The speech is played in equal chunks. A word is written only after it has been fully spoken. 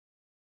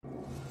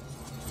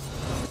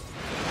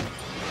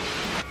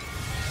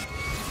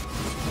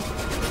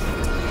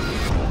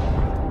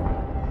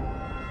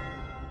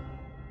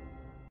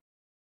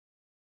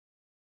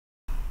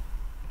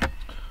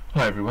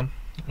Hi everyone,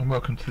 and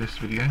welcome to this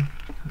video.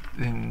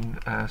 In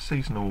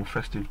seasonal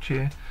festive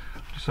cheer,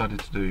 I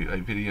decided to do a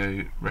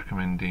video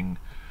recommending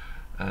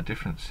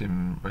different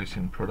sim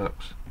racing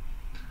products,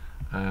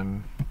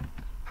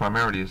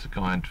 primarily as a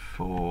guide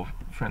for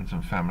friends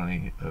and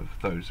family of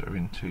those that are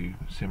into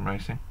sim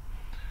racing.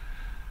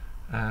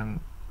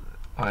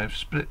 I've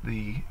split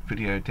the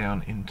video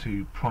down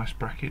into price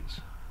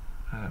brackets,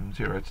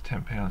 0 to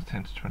 £10,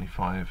 10 to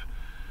 25,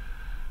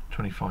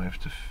 25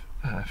 to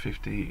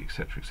 50,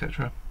 etc,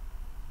 etc.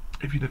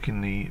 If you look in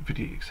the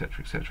video,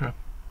 etc, etc.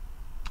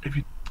 If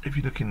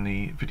you look in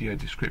the video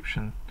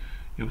description,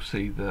 you'll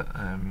see that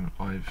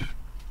I've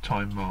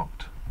time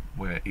marked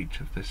where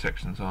each of the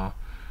sections are,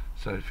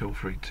 so feel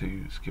free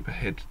to skip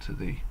ahead to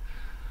the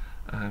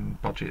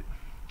budget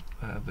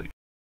that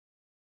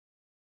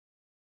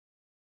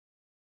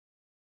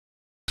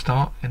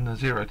start in the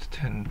 0 to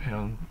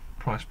 £10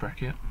 price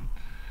bracket.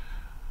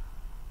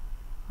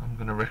 I'm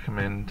going to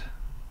recommend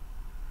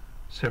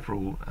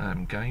several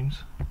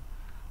games.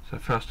 So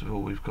first of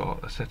all, we've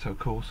got Assetto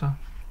Corsa,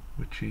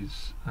 which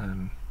is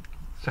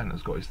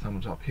Santa's got his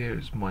thumbs up here.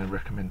 It's my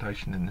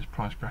recommendation in this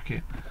price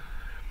bracket.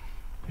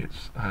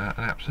 It's an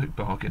absolute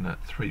bargain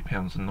at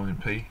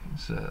 £3.09.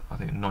 It's I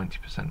think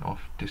 90%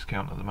 off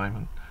discount at the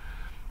moment.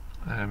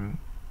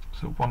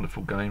 It's a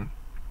wonderful game.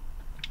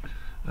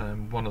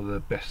 One of the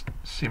best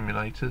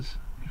simulators,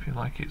 if you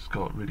like. It's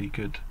got really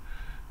good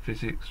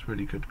physics,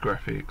 really good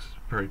graphics,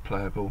 very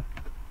playable,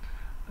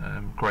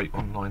 great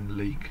online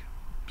league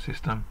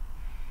system,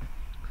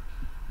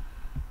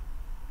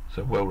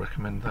 so well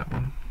recommend that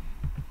one.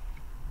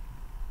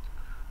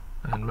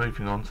 And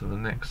moving on to the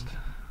next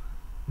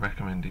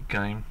recommended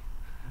game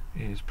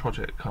is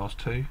Project Cars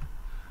 2.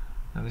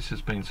 Now this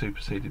has been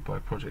superseded by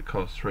Project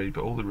Cars 3,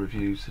 but all the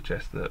reviews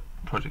suggest that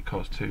Project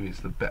Cars 2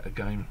 is the better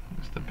game,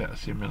 it's the better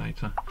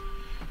simulator.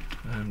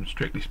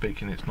 Strictly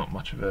speaking, it's not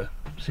much of a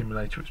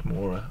simulator, it's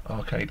more an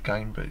arcade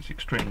game, but it's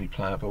extremely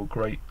playable,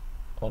 great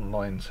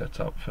online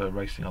setup for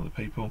racing other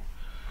people,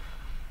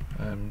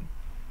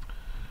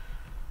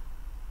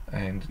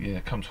 and yeah,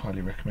 it comes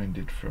highly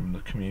recommended from the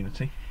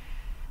community.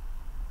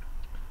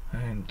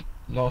 And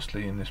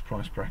lastly, in this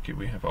price bracket,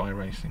 we have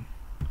iRacing.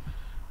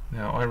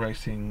 Now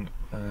iRacing,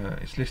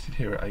 it's listed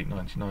here at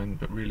 £8.99,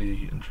 but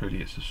really and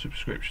truly it's a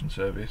subscription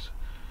service,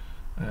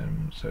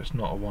 so it's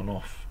not a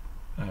one-off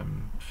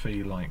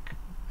fee like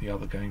the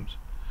other games,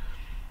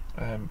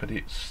 but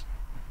it's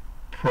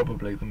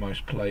probably the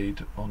most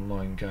played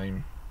online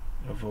game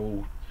of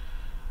all.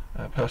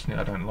 Personally,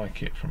 I don't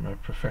like it from a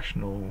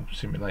professional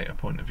simulator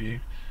point of view,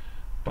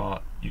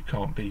 but you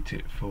can't beat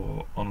it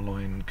for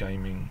online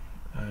gaming,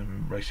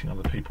 racing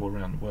other people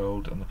around the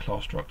world, and the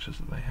class structures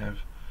that they have.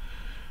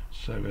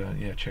 So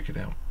yeah, check it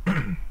out.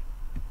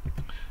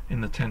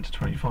 In the £10 to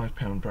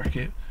 £25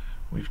 bracket,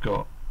 we've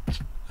got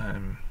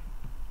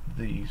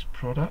these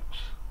products.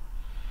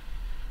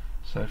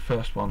 So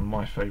first one,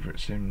 my favourite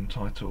sim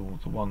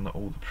title, the one that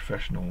all the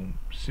professional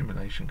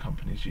simulation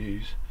companies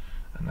use,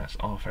 and that's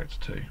rFactor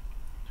 2.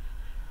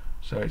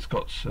 So it's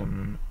got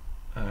some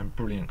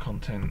brilliant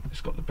content,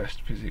 it's got the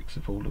best physics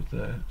of all of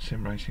the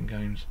sim racing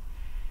games,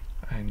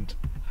 and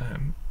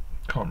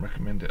can't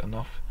recommend it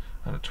enough.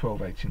 And at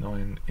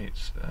 £12.89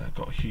 it's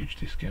got a huge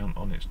discount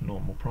on its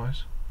normal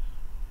price.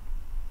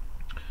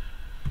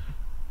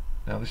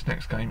 Now this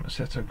next game,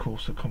 Assetto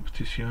Corsa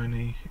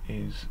Competizione,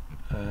 is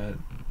the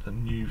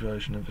new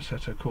version of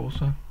Assetto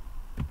Corsa.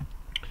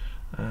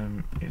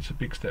 It's a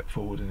big step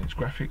forward in its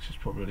graphics. It's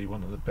probably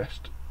one of the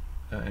best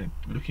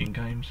looking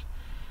games.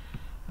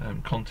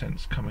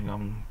 Content's coming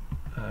on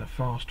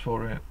fast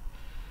for it,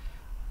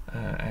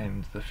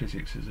 and the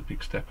physics is a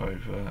big step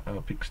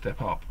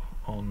up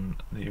on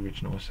the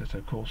original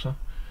Assetto Corsa.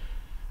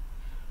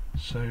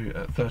 So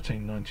at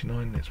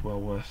 £13.99 it's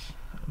well worth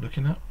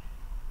looking at.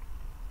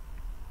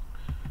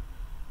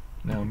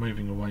 Now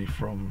moving away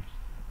from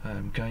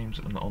games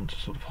and onto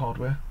sort of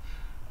hardware,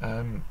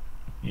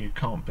 you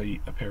can't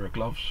beat a pair of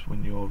gloves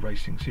when you're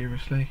racing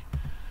seriously,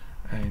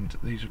 and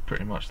these are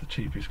pretty much the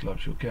cheapest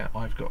gloves you'll get.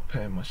 I've got a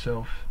pair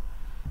myself,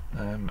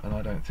 and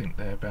I don't think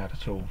they're bad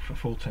at all. For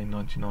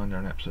 £14.99 they're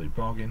an absolute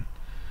bargain,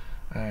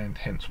 and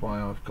hence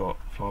why I've got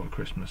Father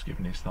Christmas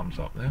giving his thumbs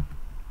up there.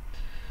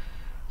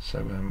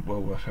 So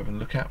well worth having a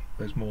look at.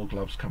 There's more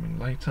gloves coming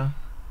later.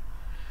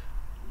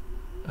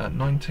 At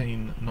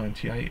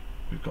 £19.98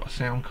 we've got a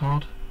sound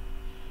card.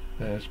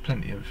 There's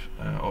plenty of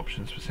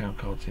options for sound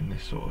cards in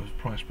this sort of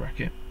price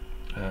bracket,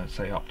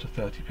 say up to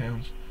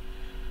 £30.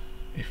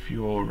 If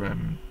you're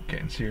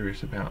getting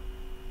serious about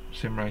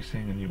sim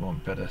racing and you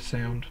want better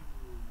sound,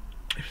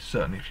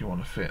 certainly if you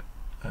want to fit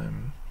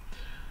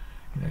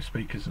you know,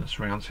 speakers and a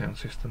surround sound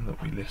system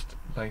that we list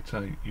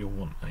later, you'll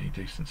want a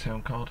decent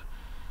sound card.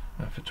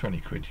 For 20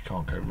 quid you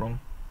can't go wrong.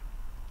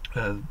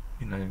 You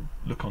know,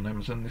 look on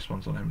Amazon. This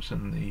one's on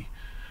Amazon. The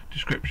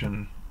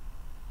description,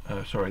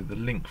 sorry, the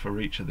link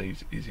for each of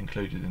these is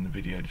included in the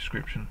video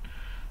description,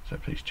 so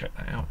please check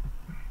that out.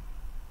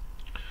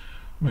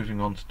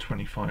 Moving on to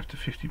 £25 to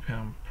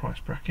 £50 price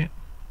bracket,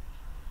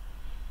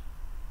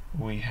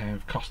 we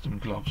have custom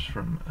gloves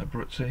from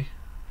Abruzzi.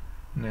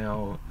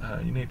 Now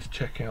you need to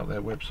check out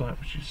their website,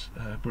 which is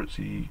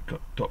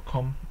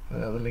brutzy.com.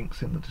 The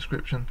link's in the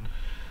description.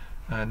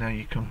 Now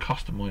you can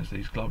customise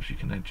these gloves. You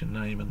can add your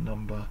name and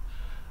number,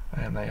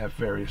 and they have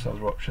various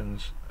other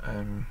options,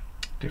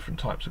 different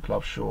types of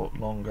gloves, short,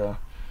 longer,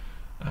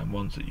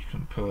 ones that you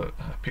can put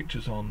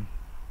pictures on.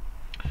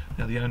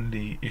 Now the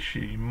only issue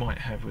you might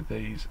have with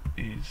these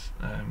is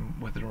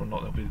whether or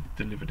not they'll be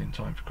delivered in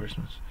time for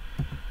Christmas,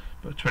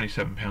 but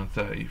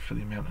 £27.30 for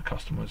the amount of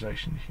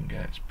customisation you can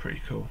get is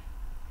pretty cool.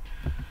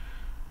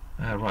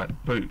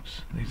 Right,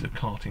 boots. These are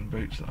karting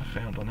boots that I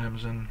found on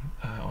Amazon.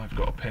 I've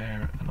got a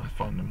pair and I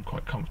find them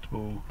quite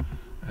comfortable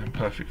and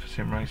perfect for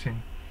sim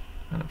racing,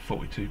 and at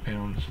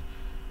 £42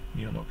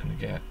 you're not going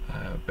to get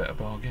a better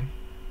bargain.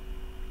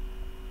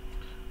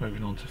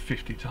 Moving on to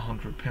 £50 to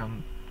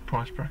 £100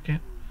 price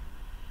bracket.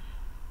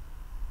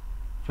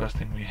 First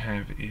thing we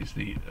have is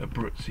the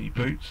Abruzzi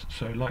boots.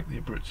 So like the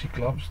Abruzzi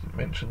gloves that I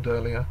mentioned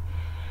earlier,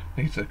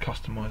 these are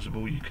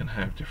customisable. You can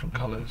have different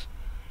colours.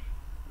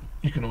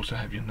 You can also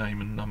have your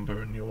name and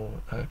number and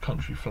your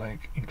country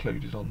flag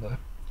included on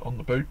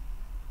the boot.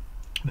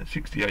 And it's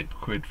 68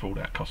 quid for all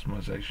that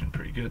customisation,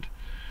 pretty good.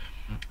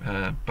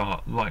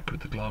 But like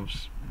with the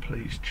gloves,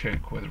 please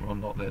check whether or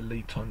not their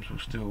lead times will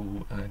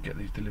still get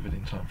these delivered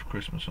in time for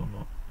Christmas or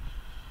not.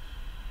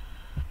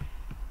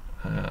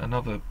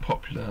 Another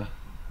popular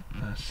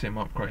sim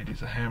upgrade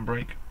is a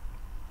handbrake.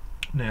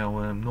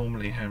 Now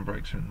normally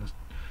handbrakes are in the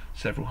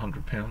several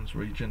 £100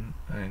 region,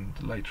 and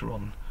later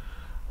on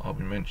I'll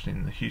be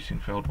mentioning the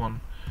Husingfeld one,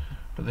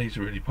 but these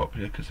are really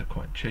popular because they're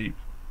quite cheap.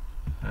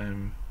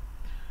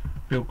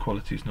 Build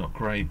quality is not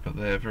great, but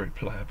they're very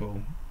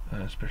playable,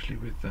 especially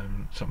with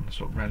some of the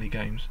sort of rally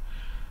games.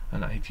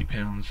 And at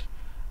 £80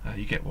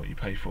 you get what you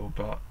pay for,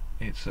 but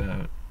it's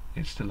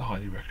still a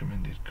highly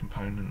recommended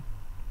component.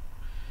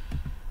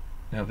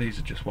 Now these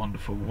are just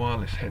wonderful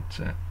wireless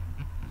headset.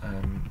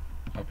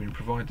 I've been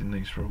providing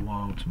these for a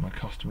while to my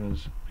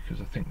customers because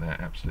I think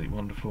they're absolutely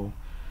wonderful.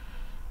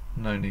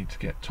 No need to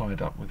get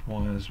tied up with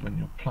wires when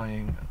you're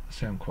playing. The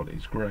sound quality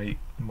is great,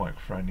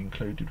 microphone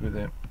included with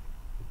it.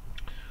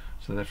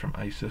 So they're from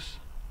Asus.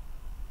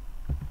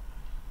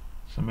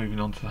 So moving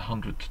on to the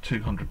 £100 to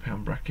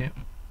 £200 bracket.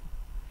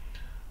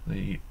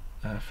 The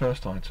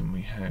first item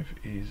we have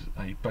is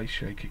a bass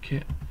shaker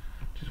kit,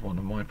 which is one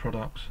of my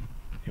products.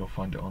 You'll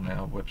find it on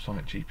our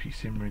website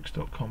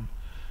gpsimrigs.com,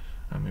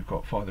 and we've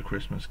got Father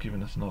Christmas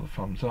giving us another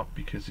thumbs up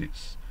because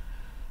it's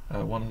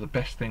one of the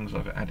best things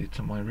I've added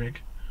to my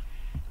rig.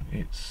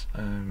 It's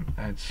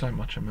adds so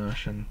much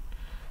immersion.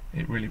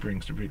 It really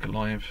brings the rig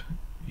alive.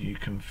 You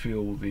can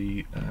feel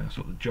the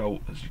sort of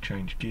jolt as you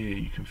change gear.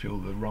 You can feel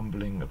the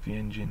rumbling of the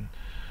engine,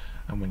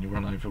 and when you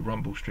run over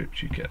rumble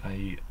strips you get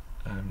a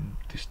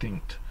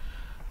distinct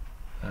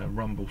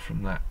rumble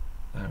from that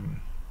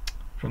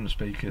from the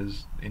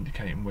speakers,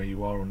 indicating where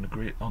you are on the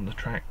grid, on the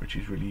track, which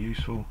is really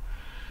useful.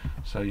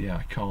 So yeah,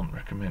 I can't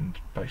recommend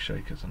bass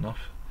shakers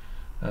enough.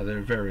 There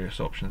are various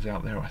options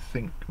out there. I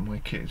think my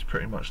kit is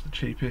pretty much the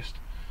cheapest,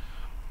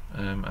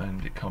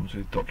 and it comes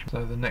with documents.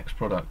 So the next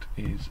product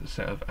is a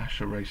set of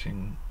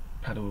iRacing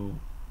paddle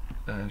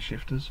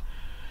shifters.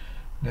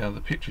 Now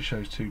the picture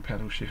shows two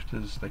paddle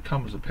shifters. They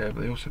come as a pair,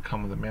 but they also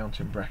come with a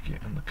mounting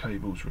bracket and the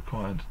cables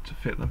required to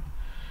fit them.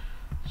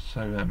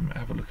 So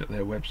have a look at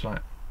their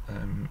website,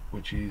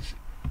 which is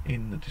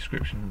in the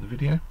description of the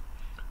video.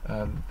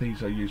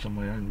 These I use on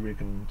my own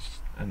rig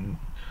and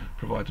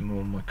provide them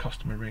on my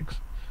customer rigs.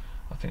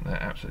 I think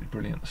they're absolutely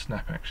brilliant. The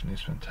snap action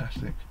is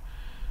fantastic.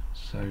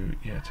 So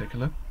yeah, take a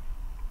look.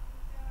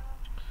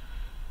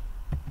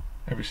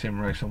 Every sim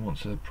racer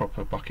wants a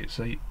proper bucket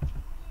seat.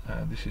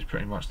 This is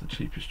pretty much the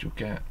cheapest you'll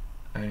get,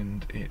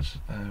 and it's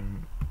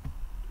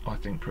I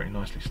think pretty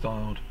nicely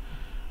styled,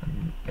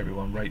 and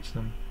everyone rates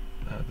them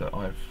that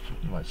I've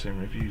seen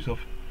reviews of.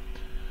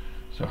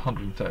 So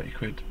 130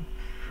 quid,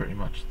 pretty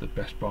much the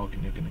best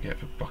bargain you're going to get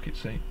for bucket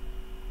seat.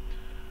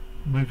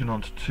 Moving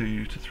on to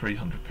 £200 to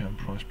 £300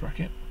 price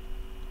bracket.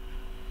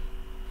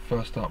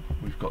 First up,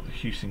 we've got the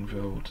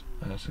Husingfeld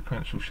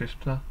sequential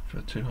shifter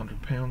for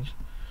 £200.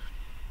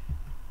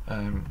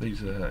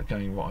 These are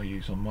again what I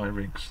use on my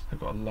rigs. They've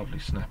got a lovely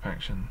snap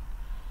action,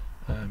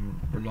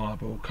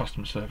 reliable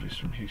customer service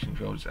from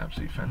Husingfeld is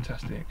absolutely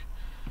fantastic.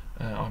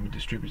 I'm a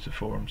distributor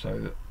for them, so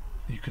that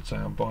you could say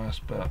I'm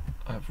biased, but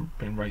I've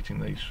been rating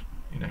these,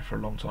 for a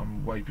long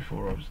time, way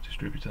before I was a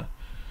distributor,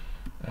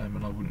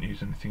 and I wouldn't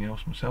use anything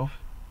else myself.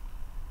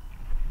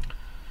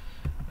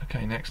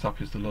 Okay, next up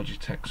is the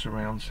Logitech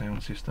surround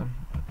sound system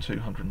at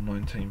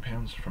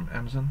 £219 from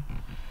Amazon.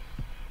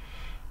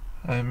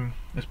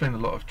 There's been a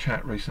lot of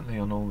chat recently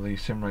on all the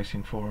sim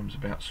racing forums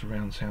about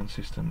surround sound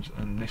systems,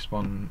 and this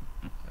one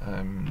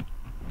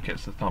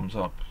gets the thumbs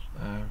up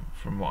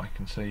from what I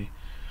can see.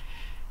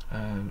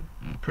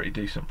 Pretty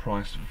decent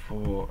price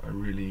for a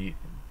really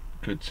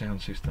good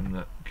sound system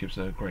that gives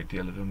a great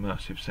deal of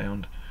immersive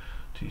sound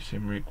to your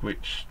sim rig,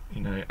 which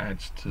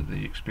adds to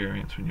the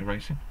experience when you're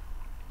racing.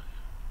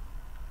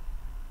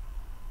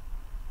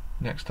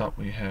 Next up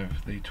we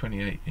have the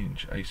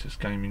 28-inch Asus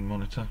gaming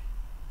monitor.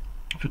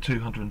 For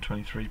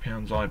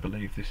 £223, I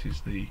believe this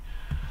is the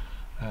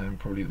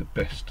probably the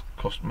best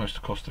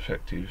most cost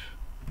effective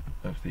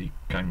of the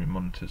gaming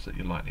monitors that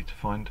you're likely to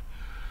find.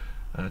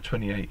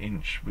 28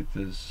 inch with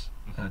this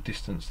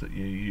distance that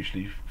you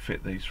usually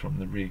fit these from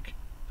the rig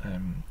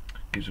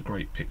gives a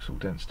great pixel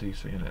density,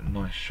 so you get a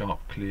nice sharp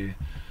clear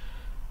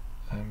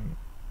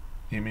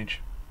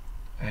image.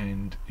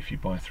 And if you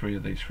buy 3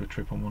 of these for a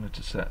triple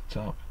monitor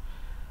setup,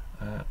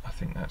 I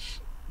think that's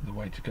the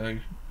way to go.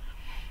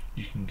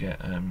 You can get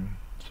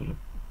sort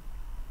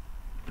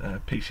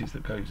of pieces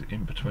that goes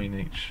in between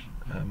each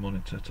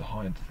monitor to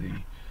hide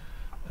the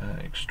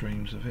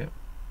extremes of it,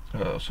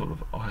 sort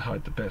of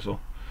hide the bezel.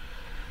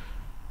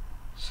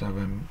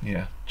 So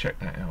yeah, check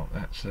that out.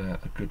 That's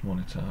a good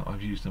monitor.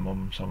 I've used them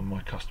on some of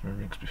my customer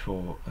rigs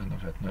before and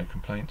I've had no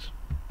complaints.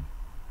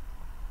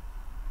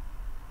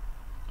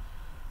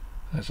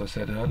 As I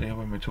said earlier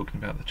when we were talking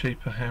about the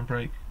cheaper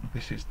handbrake,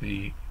 this is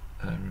the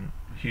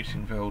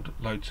Husingveld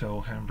load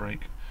cell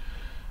handbrake.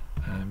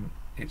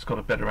 It's got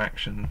a better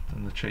action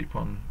than the cheap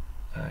one.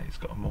 It's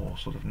got a more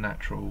sort of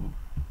natural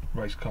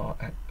race car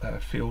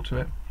feel to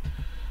it,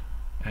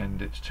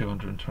 and it's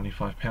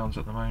 £225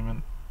 at the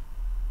moment.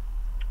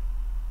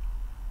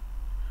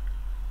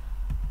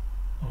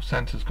 Well,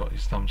 Santa's got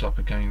his thumbs up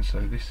again,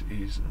 so this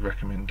is a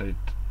recommended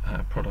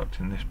product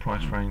in this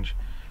price range.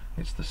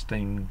 It's the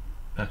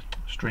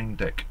Stream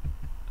Deck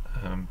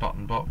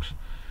button box.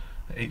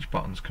 Each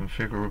button's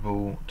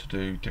configurable to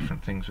do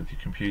different things with your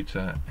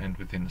computer and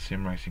within the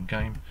sim racing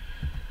game.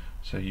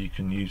 So you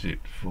can use it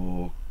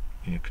for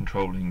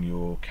controlling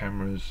your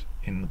cameras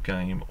in the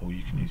game, or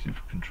you can use it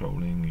for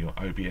controlling your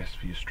OBS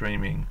for your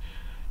streaming.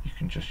 You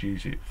can just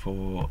use it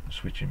for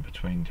switching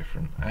between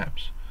different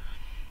apps.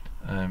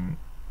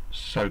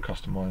 So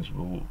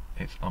customizable,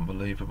 it's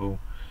unbelievable.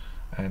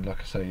 And like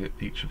I say,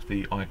 each of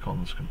the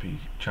icons can be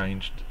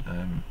changed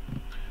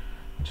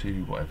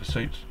to whatever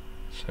suits.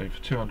 So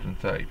for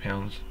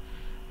 £230,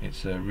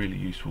 it's a really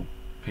useful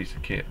piece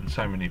of kit, and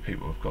so many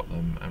people have got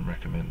them and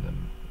recommend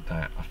them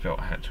that I felt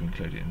I had to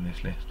include it in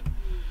this list.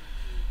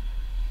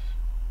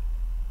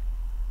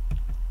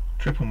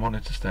 Triple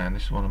monitor stand.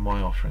 This is one of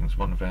my offerings,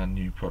 one of our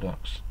new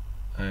products.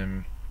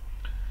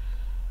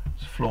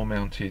 It's a floor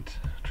mounted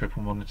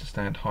triple monitor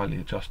stand, highly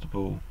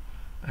adjustable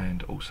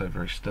and also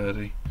very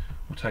sturdy.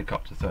 Will take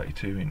up to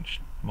 32-inch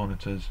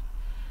monitors.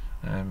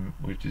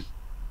 We've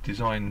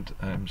designed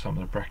some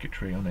of the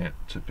bracketry on it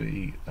to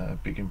be a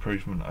big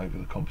improvement over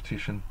the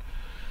competition.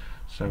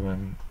 So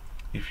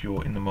if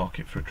you're in the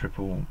market for a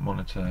triple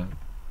monitor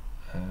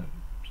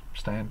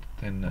stand,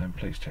 then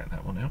please check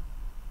that one out.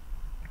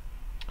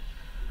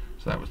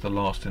 So that was the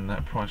last in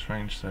that price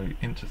range, so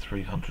into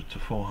 £300 to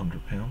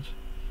 £400.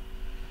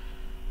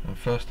 And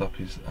first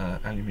up is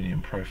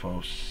aluminium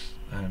profile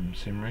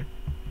sim rig.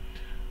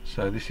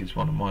 So this is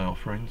one of my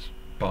offerings,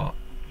 but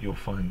you'll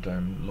find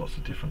lots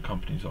of different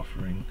companies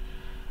offering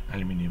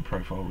aluminium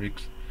profile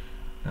rigs.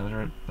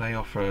 Now they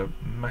offer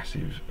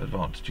massive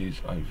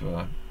advantages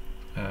over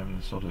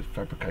the sort of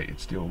fabricated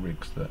steel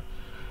rigs that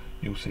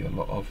you'll see a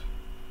lot of.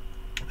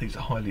 These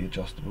are highly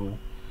adjustable,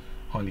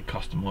 highly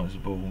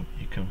customizable.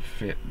 You can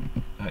fit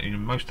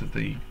most of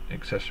the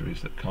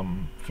accessories that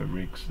come for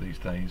rigs these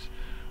days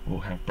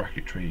will have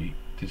bracketry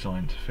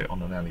designed to fit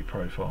on an alley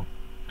profile.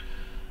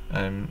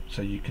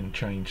 So you can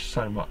change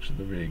so much of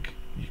the rig.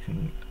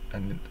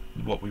 And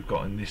what we've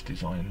got in this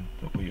design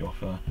that we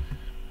offer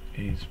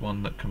is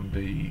one that can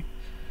be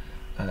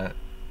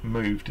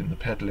moved in the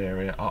pedal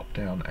area up,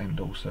 down, and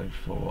also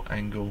for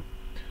angle.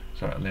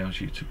 So it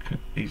allows you to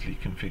easily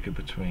configure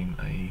between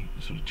a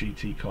sort of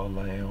GT car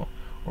layout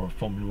or a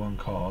Formula 1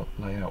 car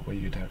layout where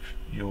you'd have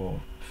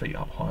your feet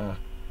up higher.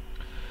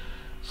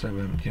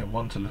 So yeah,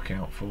 one to look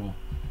out for.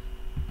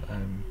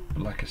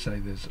 But like I say,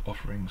 there's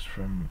offerings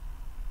from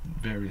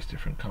various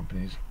different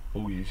companies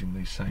all using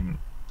these same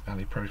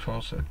alley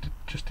profiles, so it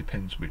just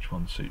depends which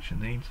one suits your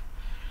needs.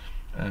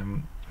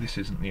 This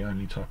isn't the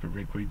only type of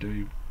rig we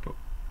do, but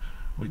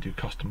we do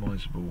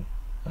customizable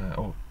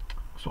or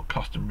sort of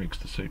custom rigs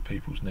to suit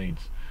people's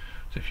needs.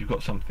 So if you've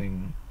got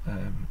something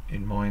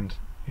in mind,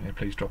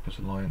 please drop us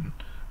a line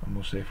and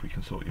we'll see if we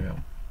can sort you out.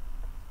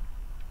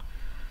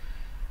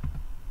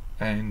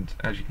 And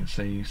as you can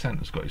see,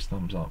 Santa's got his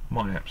thumbs up.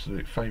 My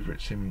absolute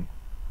favourite sim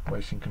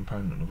racing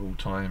component of all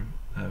time,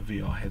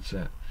 VR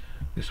headset.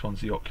 This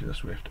one's the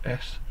Oculus Rift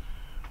S,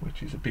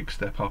 which is a big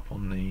step up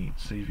on the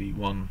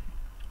CV1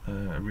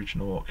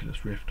 original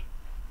Oculus Rift.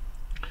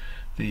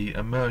 The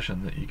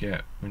immersion that you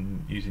get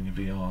when using a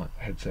VR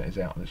headset is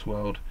out of this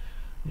world.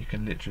 You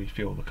can literally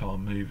feel the car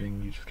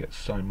moving. You just get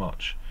so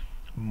much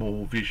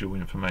more visual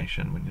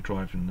information when you're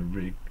driving the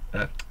rig,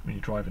 when you're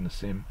driving a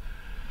sim.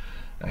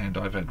 And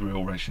I've had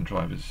real racing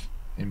drivers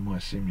in my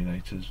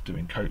simulators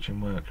doing coaching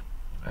work,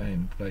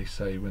 and they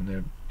say when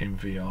they're in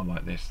VR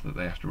like this that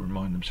they have to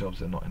remind themselves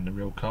they're not in the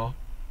real car.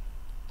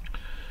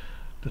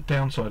 The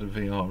downside of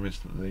VR is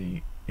that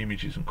the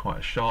image isn't quite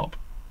as sharp,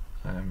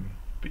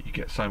 but you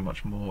get so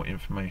much more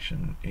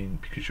information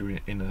because you're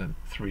in a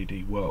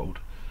 3D world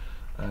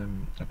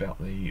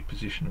about the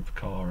position of the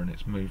car and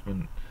its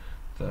movement,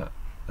 that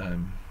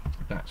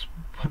that's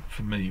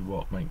for me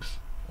what makes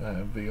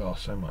VR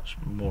so much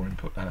more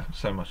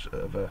so much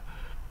of a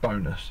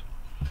bonus,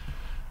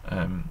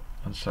 and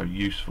so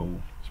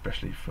useful,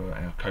 especially for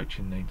our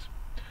coaching needs.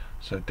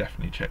 So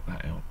definitely check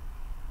that out.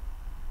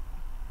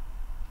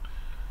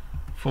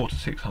 4 to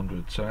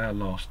 600. So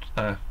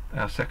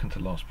our second to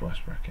last price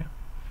bracket.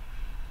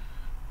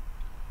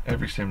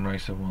 Every sim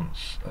racer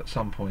wants at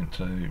some point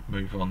to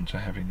move on to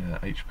having a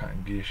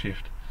H-pattern gear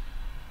shift,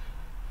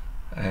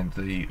 and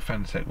the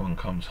Fanatec one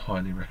comes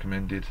highly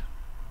recommended.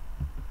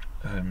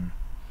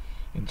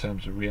 In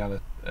terms of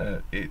reality,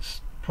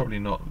 it's probably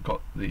not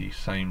got the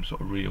same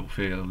sort of real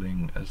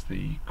feeling as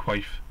the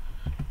Quaif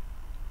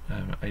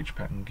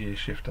H-pattern gear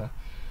shifter,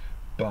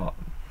 but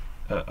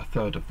at a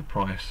third of the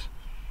price,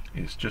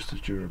 it's just as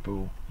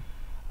durable,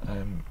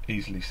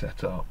 easily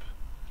set up,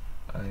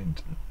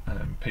 and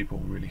people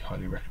really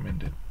highly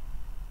recommend it.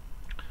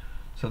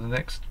 So the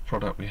next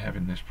product we have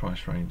in this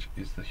price range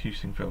is the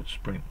Husingfeld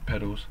Sprint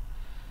pedals.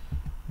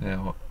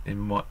 Now, in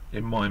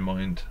my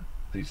mind,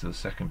 these are the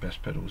second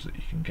best pedals that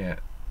you can get.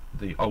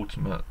 The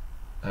ultimate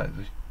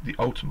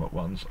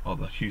ones are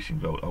the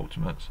Husingfeld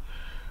Ultimates,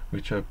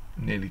 which are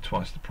nearly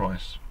twice the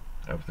price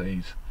of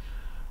these,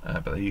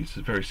 but they use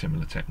a very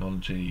similar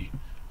technology.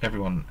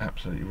 Everyone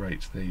absolutely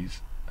rates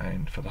these,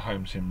 and for the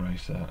home sim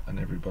racer and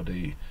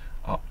everybody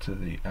up to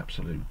the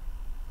absolute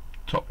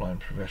top line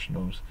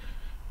professionals,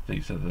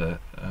 these are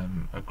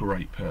a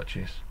great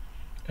purchase.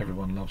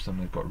 Everyone loves them.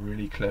 They've got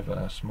really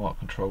clever smart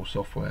control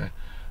software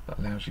that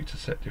allows you to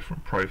set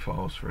different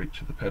profiles for each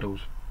of the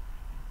pedals,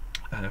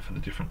 for the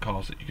different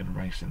cars that you're going to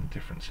race in the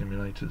different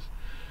simulators.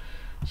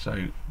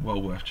 So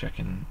well worth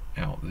checking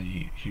out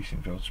the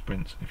Husingfeld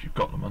Sprints. If you've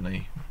got the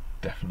money,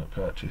 definite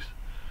purchase.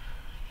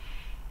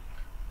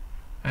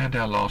 And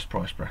our last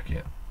price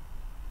bracket.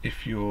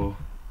 If you're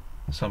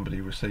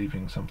somebody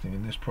receiving something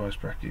in this price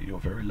bracket, you're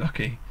very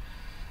lucky.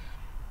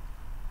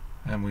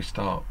 And we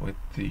start with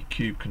the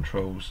Cube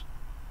Controls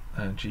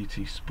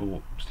GT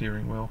Sport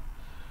steering wheel.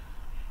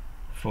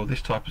 For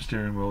this type of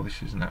steering wheel,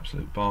 this is an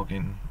absolute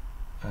bargain.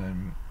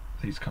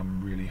 These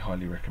come really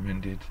highly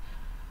recommended.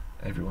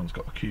 Everyone's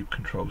got a Cube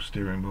Control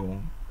steering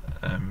wheel.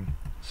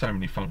 So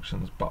many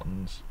functions,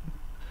 buttons,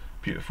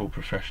 beautiful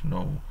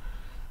professional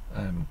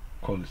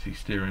quality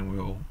steering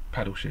wheel,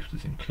 paddle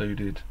shifters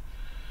included.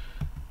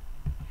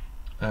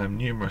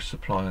 Numerous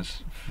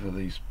suppliers for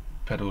these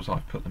pedals,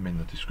 I've put them in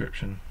the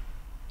description,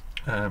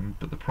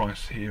 but the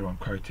price here I'm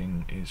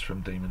quoting is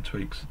from Demon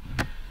Tweeks.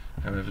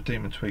 However,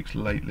 Demon Tweeks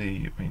lately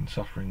have been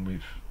suffering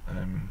with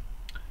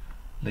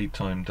lead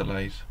time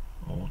delays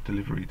or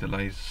delivery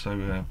delays,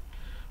 so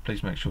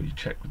please make sure you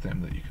check with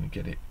them that you can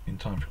get it in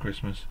time for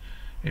Christmas.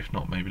 If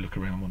not, maybe look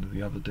around one of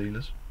the other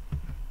dealers.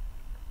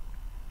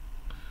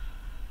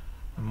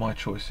 And my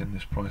choice in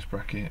this price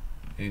bracket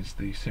is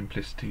the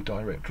sim-plicity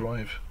direct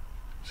drive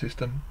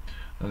system.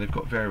 Now they've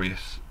got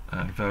various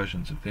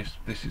versions of this.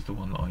 This is the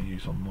one that I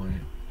use on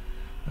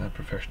my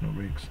professional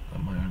rigs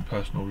and my own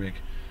personal rig.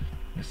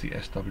 It's the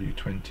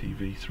SW20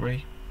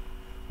 V3.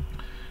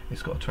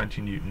 It's got a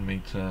 20 Newton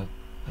meter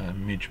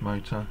midge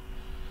motor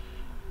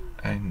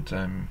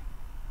and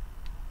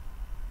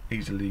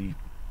easily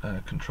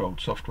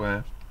controlled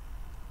software.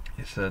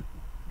 It's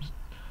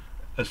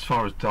as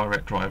far as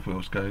direct drive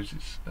wheels goes,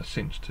 it's a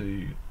cinch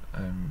to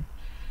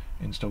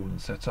install and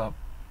set up.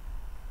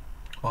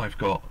 I've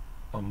got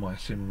on my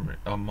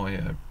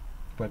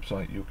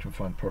website, you can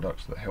find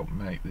products that help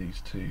make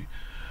these two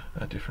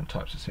different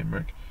types of sim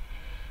rig,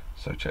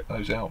 so check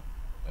those out.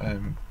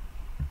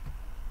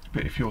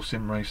 But if your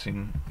sim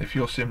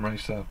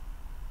racer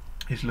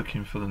is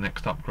looking for the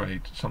next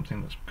upgrade,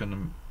 something that's going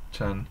to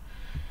turn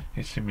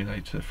his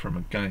simulator from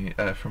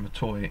a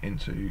toy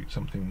into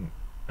something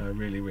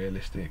really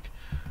realistic,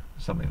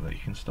 something that you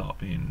can start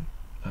being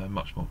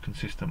much more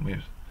consistent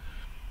with,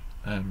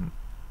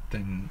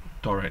 then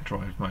direct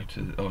drive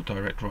motor or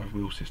direct drive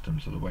wheel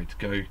systems are the way to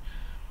go.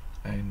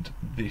 And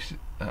this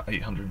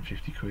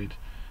 850 quid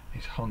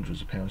is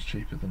hundreds of pounds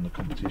cheaper than the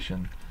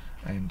competition,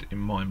 and in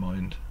my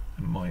mind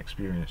and my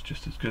experience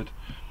just as good.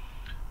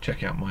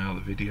 Check out my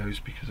other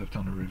videos because I've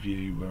done a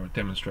review where I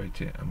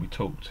demonstrate it, and we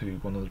talk to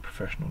one of the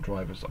professional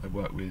drivers that I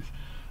work with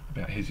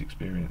about his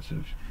experience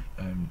of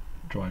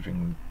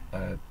driving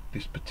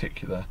this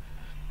particular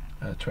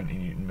 20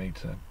 Newton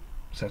meter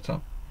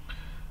setup.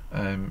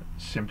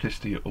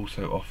 sim-plicity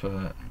also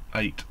offer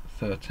 8,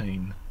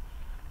 13,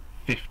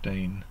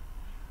 15,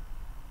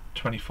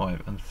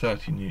 25 and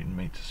 30 Newton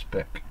meter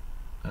spec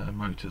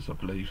motors, I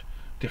believe,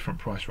 different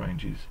price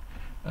ranges.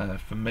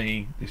 For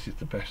me, this is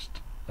the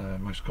best,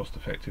 most cost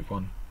effective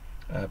one,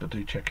 but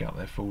do check out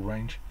their full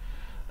range.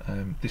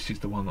 This is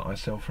the one that I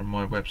sell from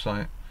my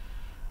website,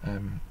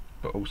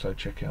 but also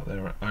check out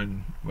their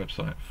own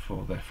website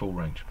for their full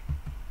range.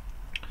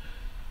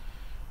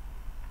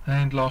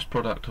 And last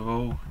product of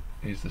all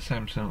is the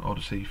Samsung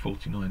Odyssey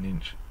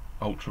 49-inch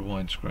ultra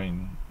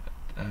widescreen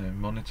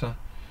monitor.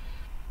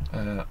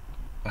 I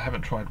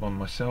haven't tried one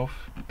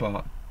myself,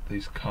 but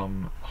these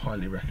come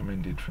highly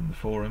recommended from the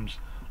forums.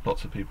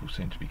 Lots of people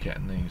seem to be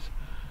getting these,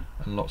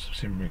 and lots of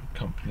sim rig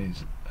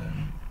companies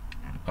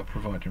are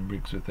providing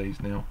rigs with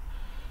these now.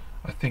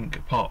 I think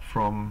apart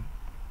from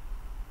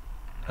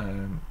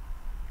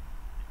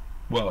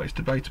well, it's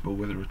debatable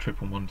whether a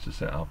triple monitor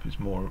setup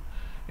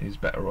is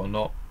better or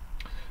not.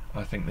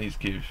 I think these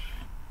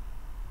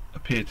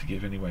appear to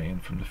give anyway,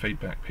 and from the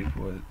feedback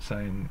people were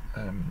saying,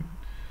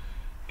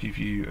 give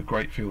you a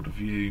great field of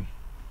view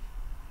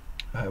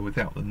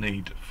without the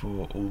need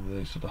for all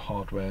the sort of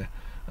hardware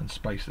and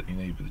space that you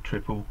need with a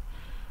triple.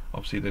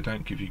 Obviously they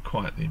don't give you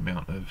quite the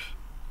amount of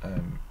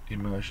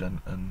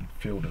immersion and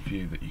field of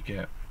view that you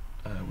get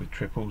with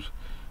triples,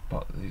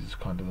 but this is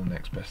kind of the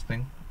next best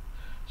thing.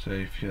 So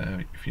if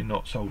you're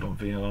not sold on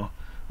VR,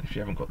 if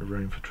you haven't got the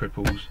room for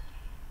triples,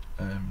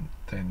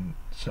 then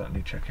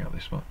certainly check out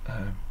this one,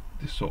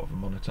 this sort of a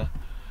monitor.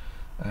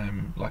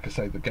 Like I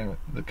say,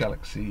 the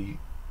Galaxy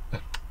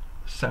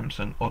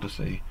Samsung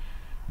Odyssey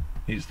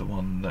is the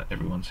one that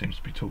everyone seems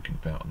to be talking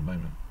about at the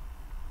moment.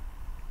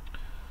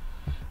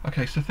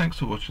 Okay, so thanks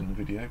for watching the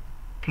video.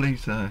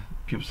 Please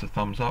give us a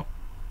thumbs up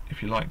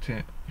if you liked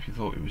it, if you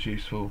thought it was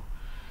useful.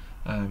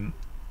 I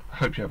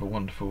hope you have a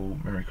wonderful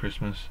Merry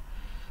Christmas,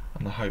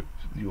 and I hope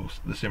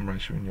the sim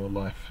racer in your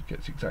life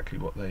gets exactly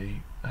what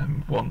they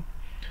want.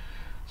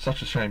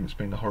 Such a shame it's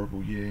been a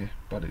horrible year,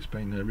 but it's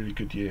been a really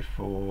good year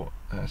for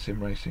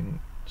sim racing.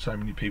 So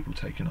many people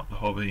taking up the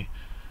hobby,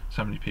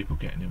 so many people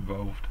getting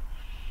involved,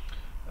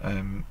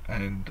 and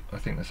I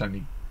think that's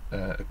only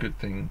a good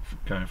thing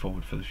going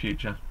forward for the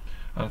future.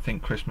 And I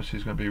think Christmas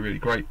is going to be really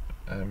great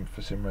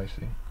for sim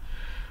racing.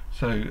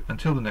 So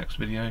until the next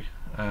video,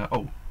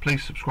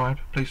 please subscribe,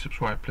 please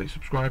subscribe, please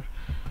subscribe.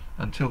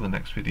 Until the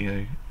next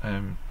video,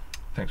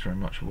 thanks very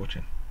much for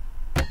watching.